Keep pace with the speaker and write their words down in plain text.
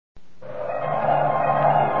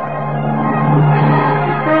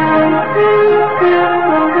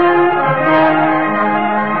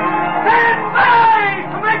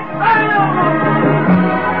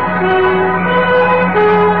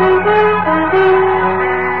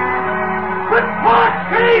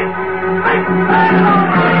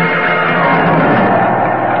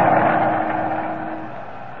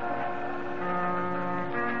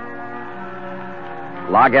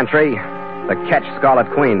log entry, the Ketch Scarlet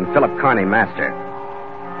Queen, Philip Carney, master.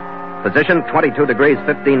 Position 22 degrees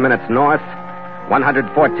 15 minutes north,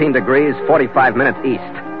 114 degrees 45 minutes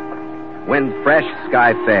east. Wind fresh,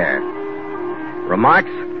 sky fair.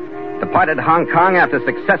 Remarks: departed Hong Kong after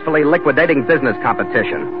successfully liquidating business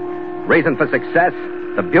competition. Reason for success: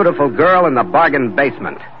 the beautiful girl in the bargain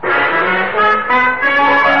basement.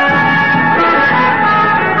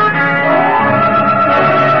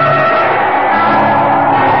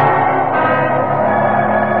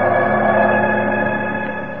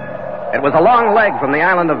 It was a long leg from the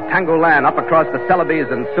island of Tangulan up across the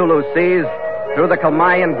Celebes and Sulu Seas, through the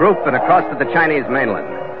Kalmayan group and across to the Chinese mainland.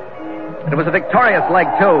 It was a victorious leg,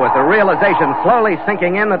 too, with the realization slowly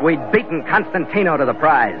sinking in that we'd beaten Constantino to the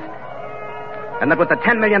prize. And that with the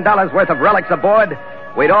 $10 million worth of relics aboard,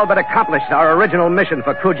 we'd all but accomplished our original mission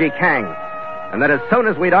for Kuji Kang. And that as soon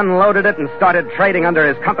as we'd unloaded it and started trading under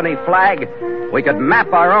his company flag, we could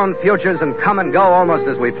map our own futures and come and go almost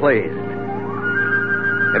as we pleased.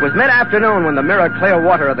 It was mid-afternoon when the mirror-clear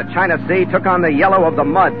water of the China Sea took on the yellow of the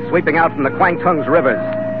mud sweeping out from the Kwangtung's rivers,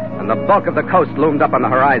 and the bulk of the coast loomed up on the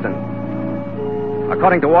horizon.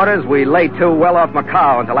 According to orders, we lay to well off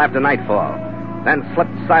Macau until after nightfall, then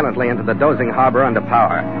slipped silently into the dozing harbor under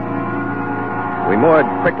power. We moored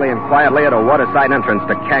quickly and quietly at a waterside entrance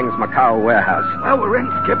to Kang's Macau warehouse. Well, we're in,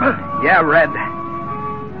 Skipper. Yeah, Red.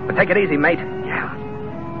 But take it easy, mate. Yeah.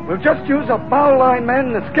 We'll just use a bow line,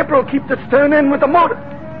 man, and the skipper will keep the stern in with the motor.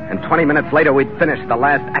 And 20 minutes later, we'd finished the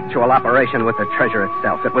last actual operation with the treasure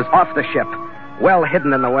itself. It was off the ship, well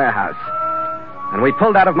hidden in the warehouse. And we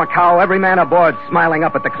pulled out of Macau, every man aboard smiling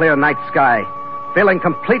up at the clear night sky, feeling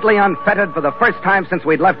completely unfettered for the first time since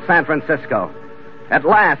we'd left San Francisco. At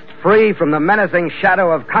last, free from the menacing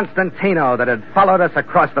shadow of Constantino that had followed us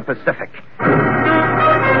across the Pacific.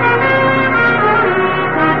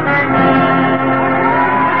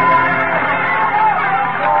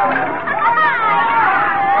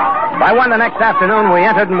 By 1 the next afternoon, we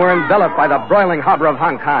entered and were enveloped by the broiling harbor of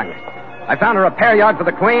Hong Kong. I found a repair yard for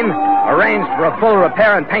the Queen, arranged for a full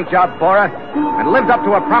repair and paint job for her, and lived up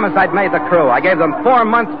to a promise I'd made the crew. I gave them 4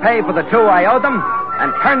 months' pay for the 2 I owed them,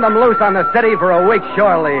 and turned them loose on the city for a week's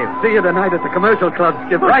shore leave. See you tonight at the commercial club,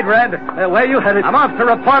 Skipper. Right, Red. Where you headed? I'm off to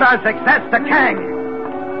report our success to Kang.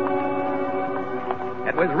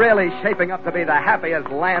 It was really shaping up to be the happiest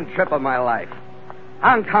land trip of my life.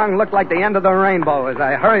 Hong Kong looked like the end of the rainbow as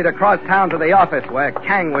I hurried across town to the office where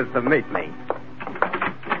Kang was to meet me.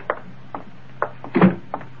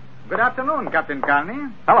 Good afternoon, Captain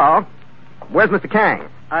Carney. Hello. Where's Mr. Kang?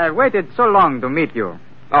 I've waited so long to meet you.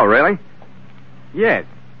 Oh, really? Yes.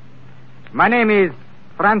 My name is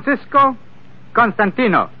Francisco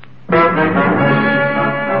Constantino.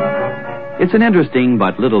 It's an interesting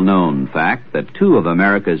but little-known fact that 2 of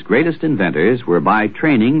America's greatest inventors were by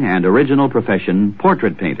training and original profession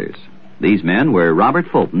portrait painters. These men were Robert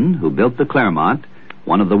Fulton, who built the Clermont,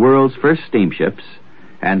 one of the world's first steamships,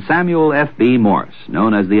 and Samuel F.B. Morse,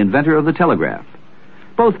 known as the inventor of the telegraph.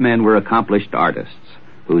 Both men were accomplished artists,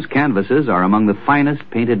 whose canvases are among the finest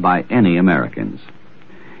painted by any Americans.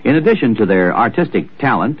 In addition to their artistic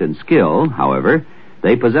talent and skill, however,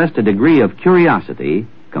 they possessed a degree of curiosity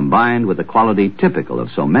combined with a quality typical of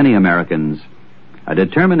so many Americans, a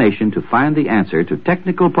determination to find the answer to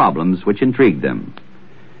technical problems which intrigued them.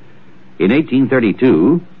 In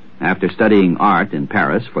 1832, after studying art in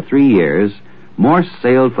Paris for 3 years, Morse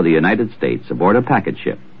sailed for the United States aboard a packet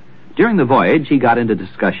ship. During the voyage, he got into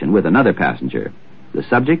discussion with another passenger. The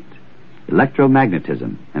subject,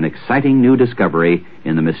 electromagnetism, an exciting new discovery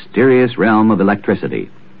in the mysterious realm of electricity,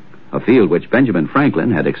 a field which Benjamin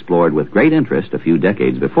Franklin had explored with great interest a few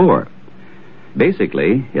decades before.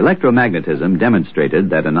 Basically, electromagnetism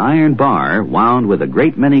demonstrated that an iron bar wound with a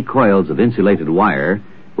great many coils of insulated wire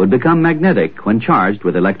would become magnetic when charged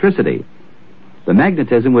with electricity. The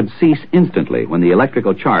magnetism would cease instantly when the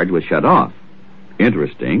electrical charge was shut off.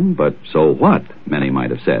 Interesting, but so what, many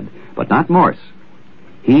might have said, but not Morse.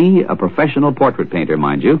 He, a professional portrait painter,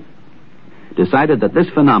 mind you, decided that this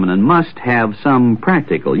phenomenon must have some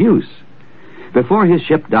practical use. Before his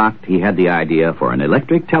ship docked, he had the idea for an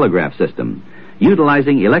electric telegraph system,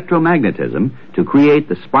 utilizing electromagnetism to create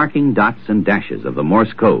the sparking dots and dashes of the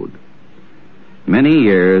Morse code. Many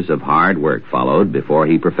years of hard work followed before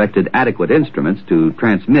he perfected adequate instruments to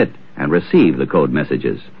transmit and receive the code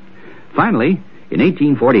messages. Finally, in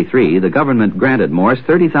 1843, the government granted Morse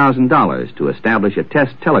 $30,000 to establish a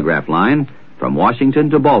test telegraph line from Washington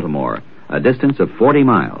to Baltimore, a distance of 40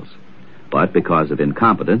 miles. But because of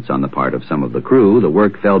incompetence on the part of some of the crew, the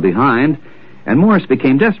work fell behind, and Morse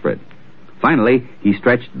became desperate. Finally, he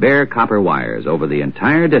stretched bare copper wires over the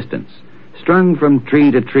entire distance, strung from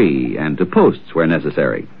tree to tree and to posts where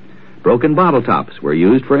necessary. Broken bottle tops were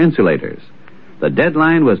used for insulators. The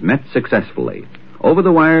deadline was met successfully. Over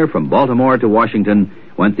the wire from Baltimore to Washington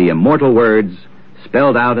went the immortal words,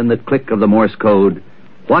 spelled out in the click of the Morse code,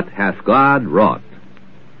 "What hath God wrought?"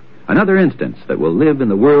 Another instance that will live in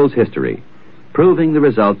the world's history, proving the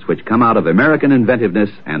results which come out of American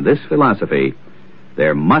inventiveness and this philosophy.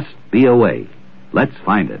 There must be a way. Let's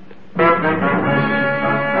find it.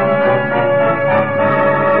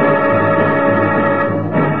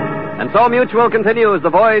 And so Mutual continues The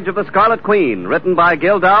Voyage of the Scarlet Queen, written by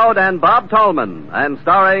Gil Dowd and Bob Tallman, and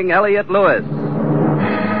starring Elliott Lewis.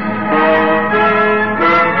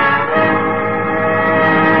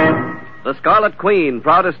 The Scarlet Queen,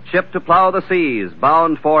 proudest ship to plow the seas,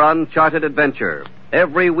 bound for uncharted adventure.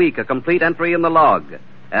 Every week a complete entry in the log,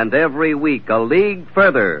 and every week a league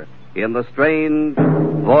further in the strange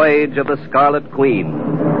voyage of the Scarlet Queen.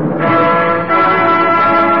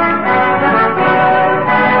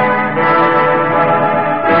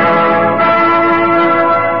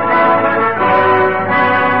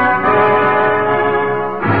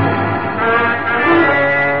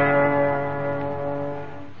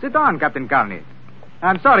 Sit down, Captain Carney.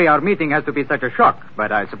 I'm sorry our meeting has to be such a shock,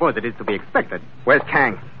 but I suppose it is to be expected. Where's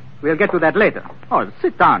Kang? We'll get to that later. Oh,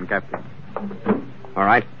 sit down, Captain. All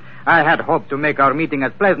right. I had hoped to make our meeting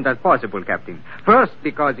as pleasant as possible, Captain. First,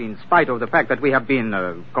 because in spite of the fact that we have been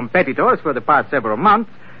competitors for the past several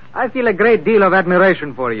months, I feel a great deal of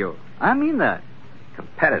admiration for you. I mean that.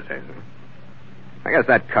 Competitors? I guess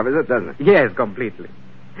that covers it, doesn't it? Yes, completely.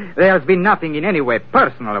 There has been nothing in any way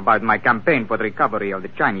personal about my campaign for the recovery of the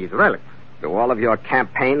Chinese relics. Do all of your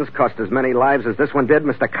campaigns cost as many lives as this one did,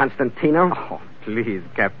 Mr. Constantino? Oh, please,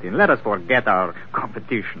 Captain, let us forget our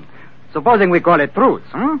competition. Supposing we call it truce,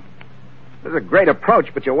 huh? This is a great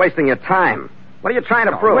approach, but you're wasting your time. What are you trying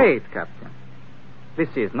to prove? Wait, Captain. This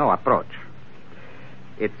is no approach.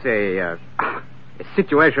 It's a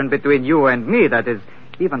situation between you and me that is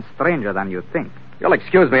even stranger than you think. You'll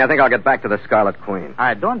excuse me. I think I'll get back to the Scarlet Queen.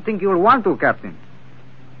 I don't think you'll want to, Captain.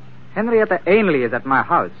 Henrietta Ainley is at my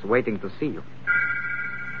house waiting to see you.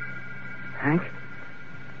 Hank?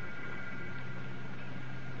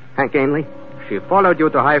 Hank Ainley? She followed you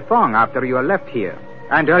to Haiphong after you left here,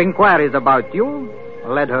 and her inquiries about you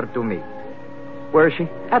led her to me. Where is she?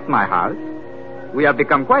 At my house. We have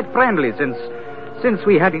become quite friendly since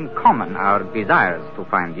we had in common our desires to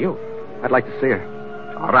find you. I'd like to see her.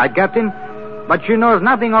 All right, Captain. But she knows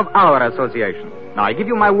nothing of our association. Now, I give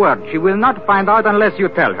you my word, she will not find out unless you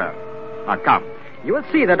tell her. Now, come. You will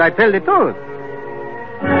see that I tell the truth.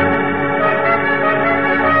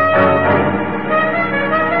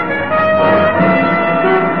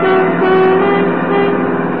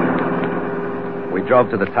 We drove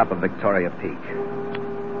to the top of Victoria Peak.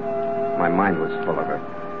 My mind was full of her.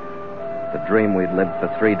 The dream we'd lived for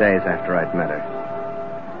 3 days after I'd met her.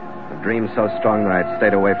 A dream so strong that I'd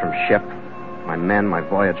stayed away from ship, my men, my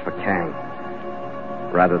voyage for Kang,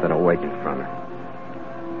 rather than awaken from her.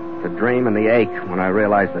 The dream and the ache when I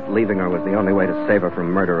realized that leaving her was the only way to save her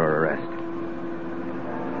from murder or arrest.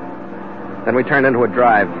 Then we turned into a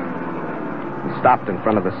drive and stopped in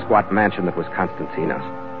front of the squat mansion that was Constantino's.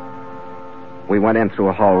 We went in through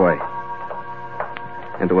a hallway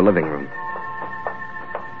into a living room.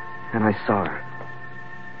 And I saw her,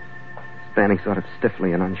 standing sort of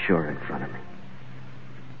stiffly and unsure in front of me.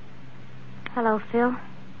 Hello, Phil.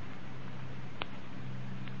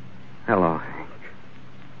 Hello, Hank.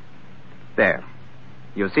 There.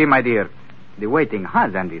 You see, my dear, the waiting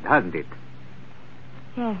has ended, hasn't it?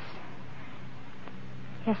 Yes.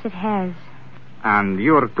 Yes, it has. And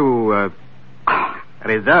you're too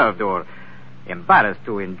reserved or embarrassed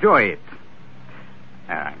to enjoy it.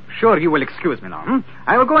 I'm sure you will excuse me now.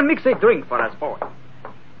 I will go and mix a drink for us both.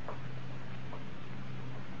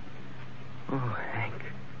 Oh, Hank.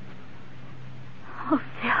 Oh,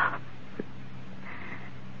 Phil.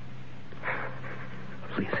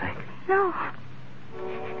 Please, Hank. No.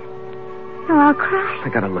 No, I'll cry. I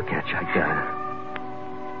gotta look at you. I gotta.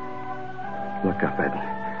 Look up, Ed.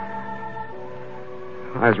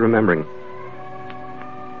 I was remembering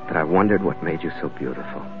that I wondered what made you so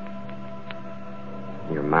beautiful.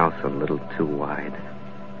 Your mouth a little too wide.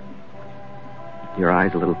 Your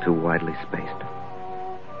eyes a little too widely spaced.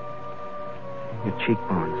 Your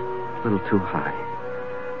cheekbones a little too high.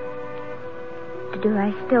 Do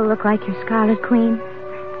I still look like your Scarlet Queen?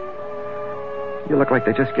 You look like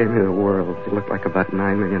they just gave me the world. You look like about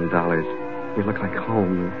 $9 million. You look like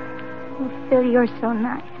home. Oh, Phil, you're so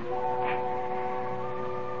nice.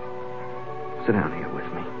 Sit down here with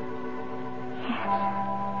me. Yes.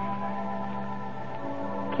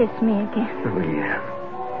 kiss me again? Oh, yeah.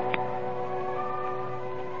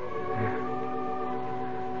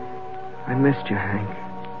 I missed you, Hank.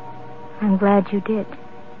 I'm glad you did.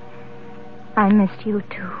 I missed you,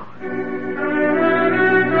 too.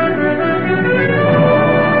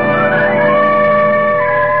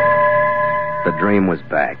 The dream was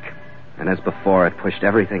back, and as before, it pushed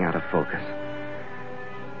everything out of focus.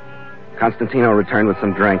 Constantino returned with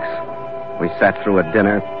some drinks. We sat through a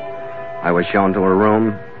dinner. I was shown to her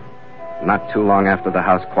room. Not too long after the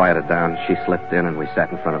house quieted down, she slipped in and we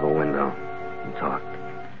sat in front of a window and talked.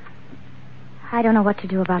 I don't know what to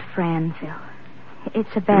do about Fran, Phil. It's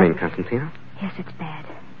a bad... You mean Constantino? Yes, it's bad.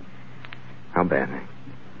 How bad, Hank?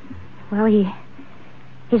 Well,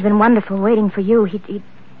 he's been wonderful waiting for you. Well,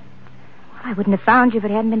 I wouldn't have found you if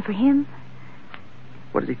it hadn't been for him.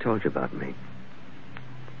 What has he told you about me?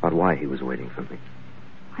 About why he was waiting for me?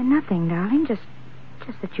 Why, nothing, darling. Just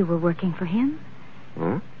that you were working for him.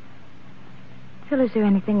 Oh? Phil, is there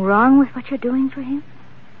anything wrong with what you're doing for him?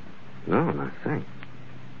 No, not a thing.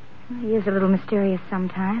 Well, he is a little mysterious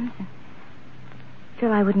sometimes.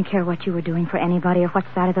 Phil, I wouldn't care what you were doing for anybody or what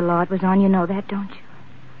side of the law it was on. You know that, don't you?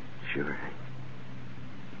 Sure, Hank.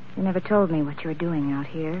 You never told me what you were doing out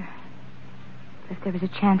here. If there was a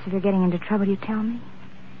chance of your getting into trouble, you'd tell me.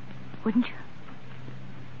 Wouldn't you?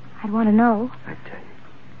 I'd want to know. I'd tell you.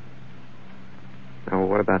 Now,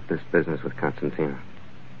 what about this business with Constantino?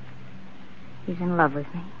 He's in love with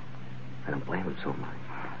me. I don't blame him so much.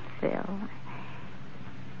 Phil.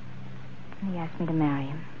 He asked me to marry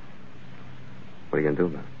him. What are you going to do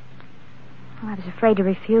about it? Well, I was afraid to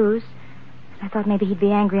refuse. I thought maybe he'd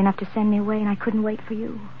be angry enough to send me away, and I couldn't wait for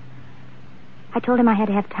you. I told him I had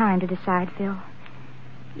to have time to decide, Phil.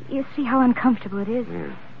 You see how uncomfortable it is.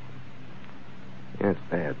 Yeah. Yeah, it's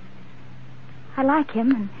bad. I like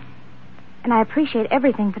him, and I appreciate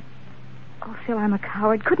everything, but... Oh, Phil, I'm a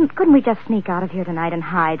coward. Couldn't we just sneak out of here tonight and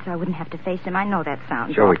hide so I wouldn't have to face him? I know that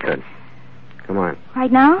sounds Sure awful. we could. Come on.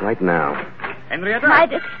 Right now? Right now.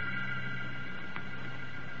 Henrietta?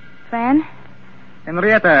 Fran?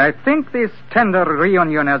 Henrietta, I think this tender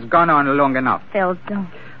reunion has gone on long enough. Phil, don't.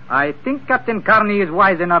 I think Captain Carney is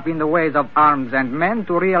wise enough in the ways of arms and men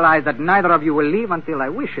to realize that neither of you will leave until I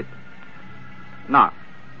wish it. Now,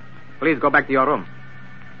 please go back to your room.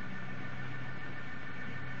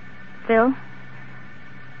 Phil?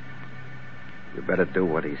 You better do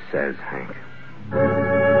what he says, Hank.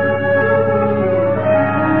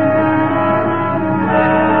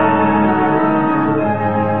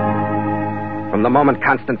 From the moment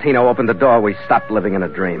Constantino opened the door, we stopped living in a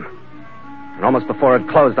dream. And almost before it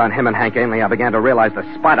closed on him and Hank Ainley, I began to realize the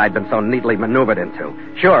spot I'd been so neatly maneuvered into.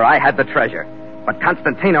 Sure, I had the treasure, but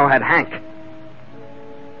Constantino had Hank.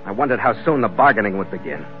 I wondered how soon the bargaining would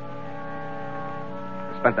begin.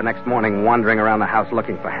 I spent the next morning wandering around the house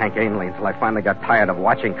looking for Hank Ainley until I finally got tired of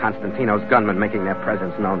watching Constantino's gunmen making their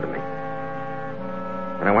presence known to me.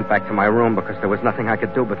 Then I went back to my room because there was nothing I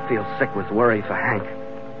could do but feel sick with worry for Hank.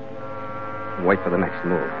 And wait for the next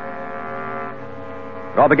move.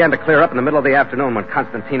 It all began to clear up in the middle of the afternoon when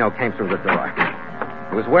Constantino came through the door.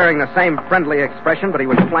 He was wearing the same friendly expression, but he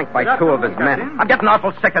was flanked by two of his men. I'm getting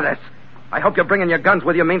awful sick of this. I hope you're bringing your guns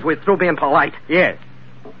with you means we're through being polite. Yes.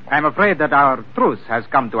 I'm afraid that our truce has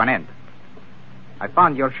come to an end. I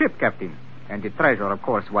found your ship, Captain, and the treasure, of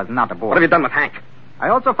course, was not aboard. What have you done with Hank? I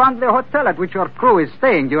also found the hotel at which your crew is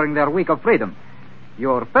staying during their week of freedom.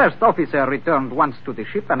 Your first officer returned once to the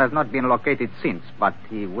ship and has not been located since, but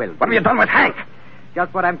he will. What have you done with Hank?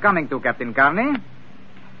 Just what I'm coming to, Captain Carney.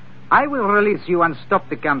 I will release you and stop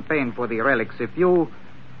the campaign for the relics if you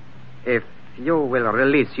will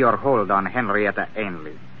release your hold on Henrietta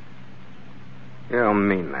Ainley. You don't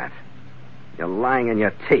mean that. You're lying in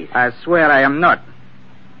your teeth. I swear I am not.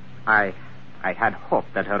 I had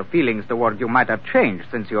hoped that her feelings toward you might have changed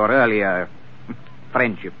since your earlier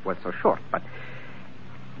friendship was so short, but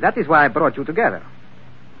that is why I brought you together.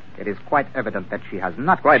 It is quite evident that she has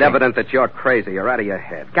not Quite changed. evident that you're crazy. You're out of your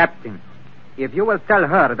head. Captain, if you will tell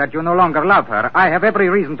her that you no longer love her, I have every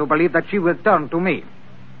reason to believe that she will turn to me.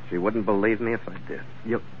 She wouldn't believe me if I did.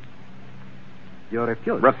 You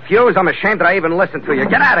refuse. Refuse? I'm ashamed that I even listened to you.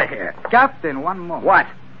 Get out of here. Captain, one moment. What?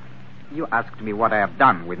 You asked me what I have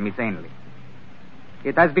done with Miss Ainley.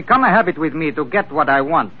 It has become a habit with me to get what I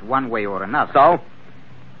want one way or another. So?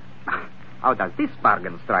 How does this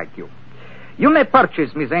bargain strike you? You may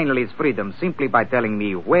purchase Miss Ainley's freedom simply by telling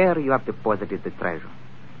me where you have deposited the treasure.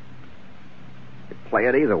 You play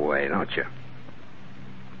it either way, don't you?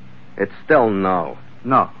 It's still no.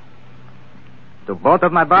 No. To both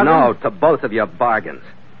of my bargains? No, to both of your bargains.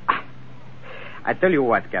 I tell you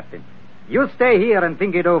what, Captain. You stay here and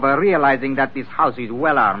think it over, realizing that this house is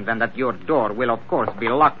well armed and that your door will, of course, be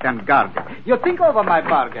locked and guarded. You think over my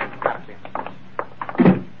bargain, Captain.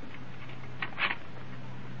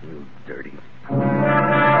 You dirty.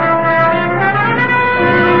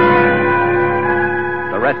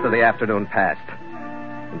 The rest of the afternoon passed.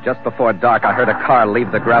 And just before dark, I heard a car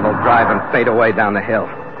leave the gravel drive and fade away down the hill.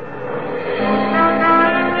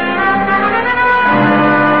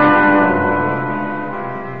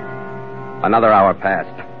 Another hour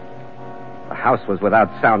passed. The house was without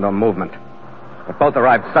sound or movement. But both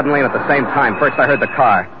arrived suddenly and at the same time. First, I heard the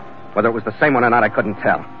car. Whether it was the same one or not, I couldn't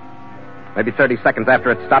tell. Maybe 30 seconds after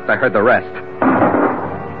it stopped, I heard the rest.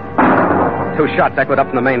 2 shots echoed up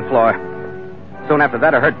from the main floor. Soon after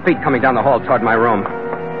that, I heard feet coming down the hall toward my room.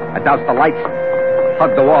 I doused the lights,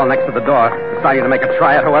 hugged the wall next to the door, deciding to make a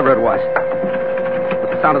try at whoever it was.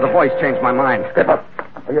 But the sound of the voice changed my mind. Skipper,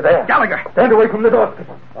 are you there? Gallagher! Stand away from the door,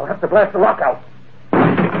 Skipper. I'll have to blast the lock out.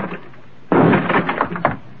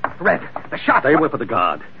 Red, the shot. Stay away for the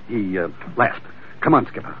guard. He left. Come on,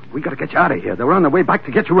 Skipper. We got to get you out of here. They're on their way back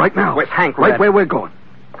to get you right now. Where's Hank, Right Red? where we're going.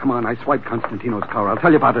 Come on, I swiped Constantino's car. I'll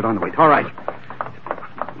tell you about it on the way. All right.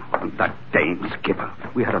 That dame, Skipper.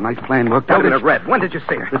 We had a nice plan worked out. Wait a minute, Red. When did you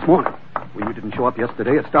see her? This morning. When you didn't show up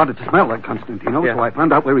yesterday, it started to smell like Constantino, Yeah. so I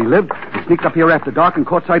found out where he lived, and sneaked up here after dark and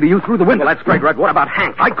caught sight of you through the window. Well, that's great, Red. What about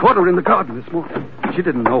Hank? I caught her in the garden this morning. She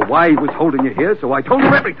didn't know why he was holding you here, so I told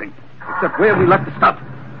her everything, except where we left the stuff.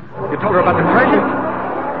 You told her about the treasure?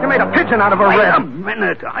 You made a pigeon out of her, Wait Red. a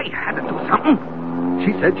minute. I had to do something.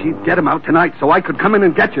 She said she'd get him out tonight so I could come in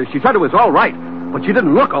and get you. She said it was all right, but she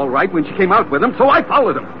didn't look all right when she came out with him, so I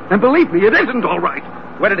followed him. And believe me, it isn't all right.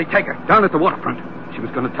 Where did he take her? Down at the waterfront. She was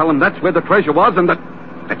going to tell him that's where the treasure was and that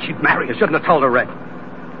she'd marry You us. shouldn't have told her, Red.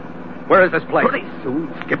 Where is this place? Pretty soon,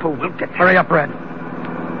 Skipper, we'll get there. Hurry up, Red.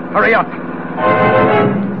 Hurry up.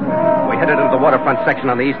 We headed into the waterfront section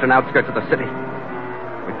on the eastern outskirts of the city.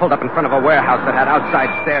 We pulled up in front of a warehouse that had outside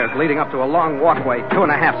stairs leading up to a long walkway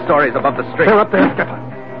 2.5 stories above the street. They're up there, Skipper.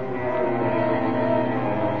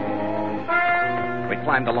 We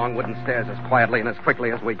climbed the long wooden stairs as quietly and as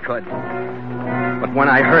quickly as we could. But when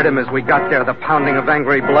I heard him as we got there, the pounding of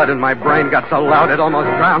angry blood in my brain got so loud it almost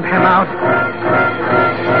drowned him out.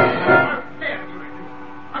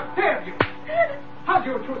 How dare you? How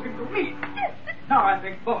do you choose him to me? Now I'll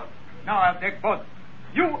take both.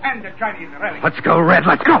 You and the Chinese relic. Let's go, Red.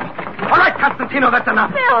 Let's go. All right, Constantino, that's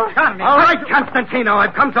enough. Phil! Charlie. All right, Constantino,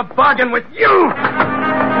 I've come to bargain with you.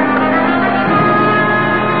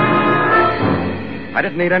 I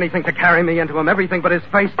didn't need anything to carry me into him. Everything but his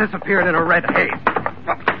face disappeared in a red haze.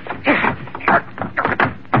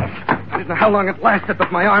 I didn't know how long it lasted,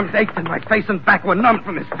 but my arms ached and my face and back were numb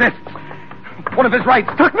from his fists. One of his rights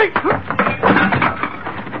took me.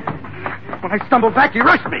 When I stumbled back, he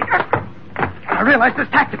rushed me. I realized his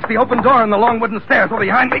tactics. The open door and the long wooden stairs were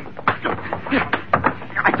behind me.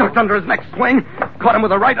 I ducked under his next swing, caught him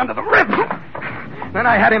with a right under the rib. Then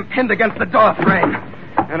I had him pinned against the door frame.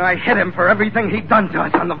 And I hit him for everything he'd done to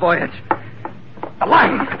us on the voyage. The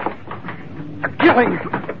lying. The killing.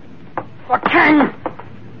 For King.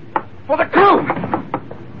 For the crew.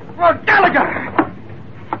 For Gallagher.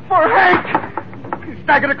 For Hank. He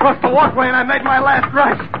staggered across the walkway and I made my last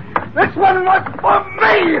rush. This one was for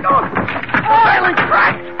me. Silent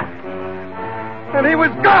crack. And he was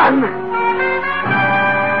gone.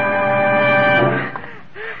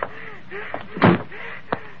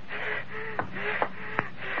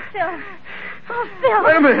 Phil. Oh, Phil.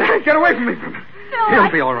 Wait a minute. Get away from me. Phil,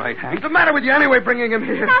 He'll be all right, Hank. What's the matter with you anyway, bringing him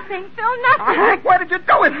here? Nothing, Phil, nothing. Hank, why did you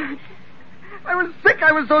do it? I was sick.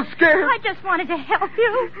 I was so scared. I just wanted to help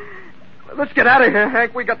you. Let's get out of here,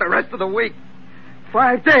 Hank. We got the rest of the week.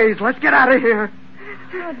 5 days. Let's get out of here.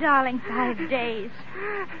 Oh, darling, 5 days.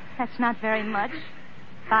 That's not very much.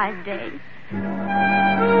 5 days.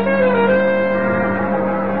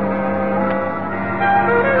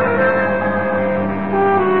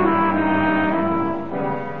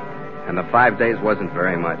 And the 5 days wasn't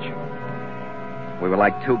very much. We were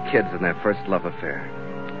like 2 kids in their first love affair.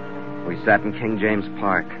 We sat in King James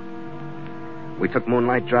Park. We took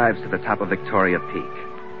moonlight drives to the top of Victoria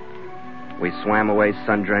Peak. We swam away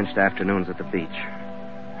sun-drenched afternoons at the beach,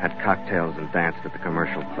 had cocktails and danced at the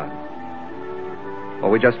commercial club. Or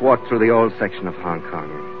we just walked through the old section of Hong Kong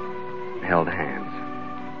and held hands.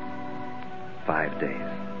 5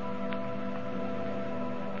 days.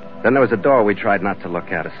 Then there was a door we tried not to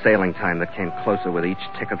look at, a sailing time that came closer with each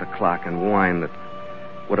tick of the clock, and wine that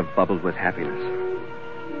would have bubbled with happiness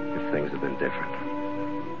if things had been different.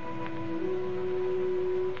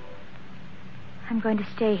 I'm going to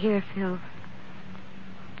stay here, Phil.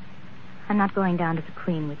 I'm not going down to the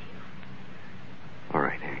Queen with you.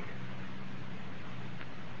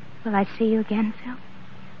 Will I see you again, Phil?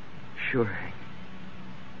 Sure, Hank.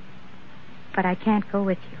 But I can't go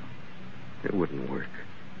with you. It wouldn't work.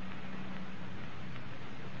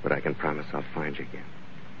 But I can promise I'll find you again.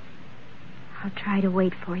 I'll try to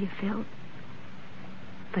wait for you, Phil.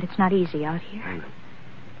 But it's not easy out here. I know.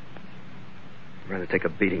 I'd rather take a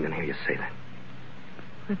beating than hear you say that.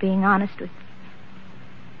 We're being honest with...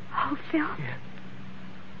 Oh, Phil. Yeah.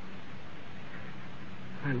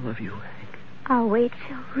 I love you, Hank. I'll wait,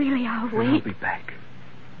 Phil. Really, I'll wait. And I'll be back.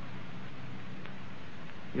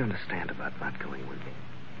 You understand about not going with me?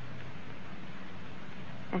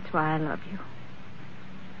 That's why I love you.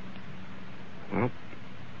 Well,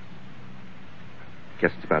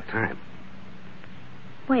 guess it's about time.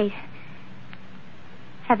 Wait.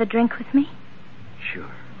 Have a drink with me? Sure.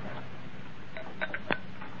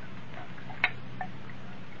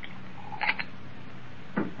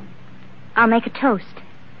 I'll make a toast.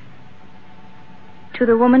 To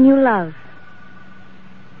the woman you love.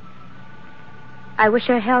 I wish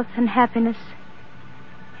her health and happiness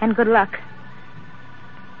and good luck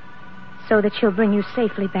so that she'll bring you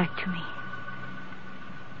safely back to me.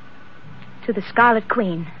 To the Scarlet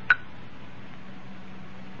Queen.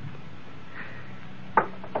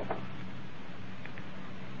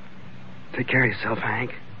 Take care of yourself,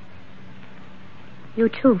 Hank. You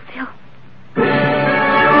too, Phil.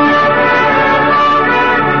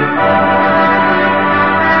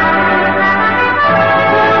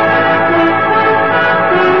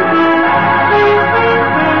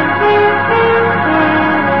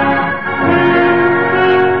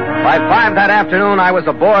 By 5 that afternoon, I was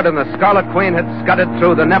aboard, and the Scarlet Queen had scudded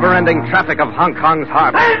through the never-ending traffic of Hong Kong's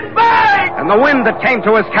harbor. Stand back! And the wind that came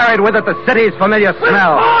to us carried with it the city's familiar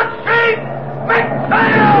smell. Make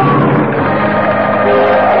sail!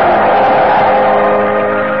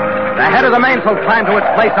 The head of the mainsail climbed to its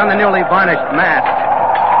place on the newly varnished mast.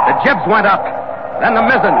 The jibs went up, then the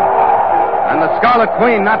mizzen. And the Scarlet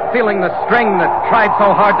Queen, not feeling the string that tried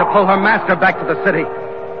so hard to pull her master back to the city,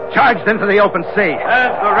 charged into the open sea.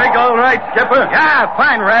 Is the rig all right, Skipper? Yeah,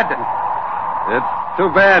 fine, Red. It's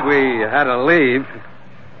too bad we had to leave.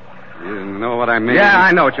 You know what I mean? Yeah,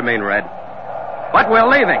 I know what you mean, Red. But we're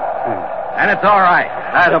leaving. And it's all right.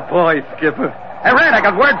 Attaboy, Skipper. Hey, Red, I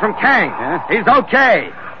got word from Kang. Yeah? He's okay.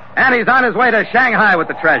 And he's on his way to Shanghai with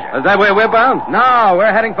the treasure. Is that where we're bound? No,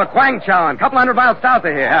 we're heading for Guangzhou, a couple 100 miles south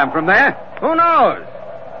of here. Yeah, and from there? Who knows?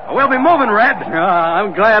 We'll be moving, Red.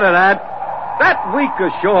 I'm glad of that. That week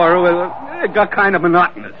ashore, it got kind of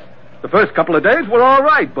monotonous. The first couple of days were all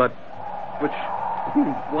right, but...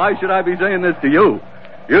 Why should I be saying this to you?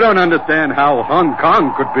 You don't understand how Hong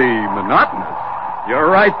Kong could be monotonous. You're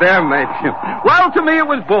right there, mate. Well, to me it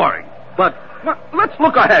was boring. But let's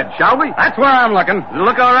look ahead, shall we? That's where I'm looking. Does it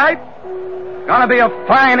look all right? Gonna be a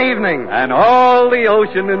fine evening. And all the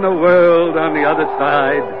ocean in the world on the other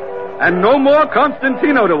side. And no more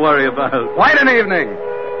Constantino to worry about. Quite an evening.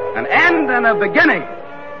 An end and a beginning.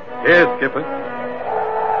 Here, Skipper.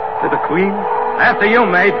 To the Queen. After you,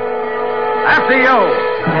 mate. After you.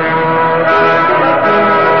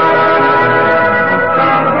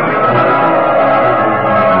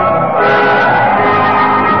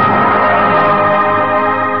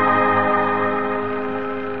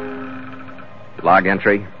 Log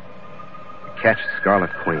entry. Catch Scarlet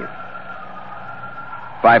Queen.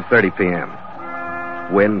 5:30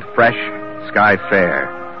 p.m. Wind fresh, sky fair.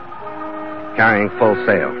 Carrying full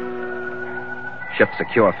sail. Ship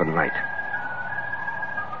secure for the night.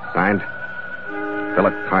 Signed,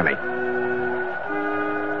 Philip Carney.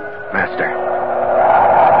 Master.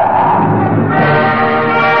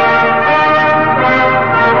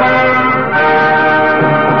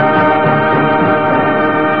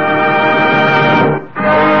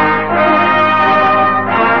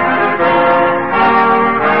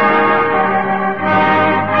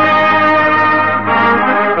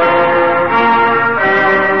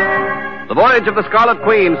 The Voyage of the Scarlet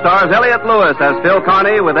Queen stars Elliot Lewis as Phil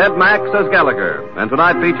Carney with Ed Max as Gallagher. And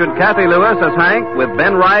tonight featured Kathy Lewis as Hank with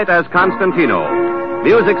Ben Wright as Constantino.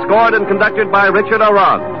 Music scored and conducted by Richard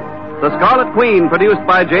Arad. The Scarlet Queen, produced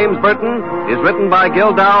by James Burton, is written by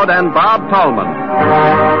Gil Dowd and Bob Tallman.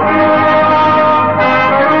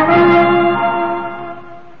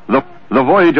 The Voyage of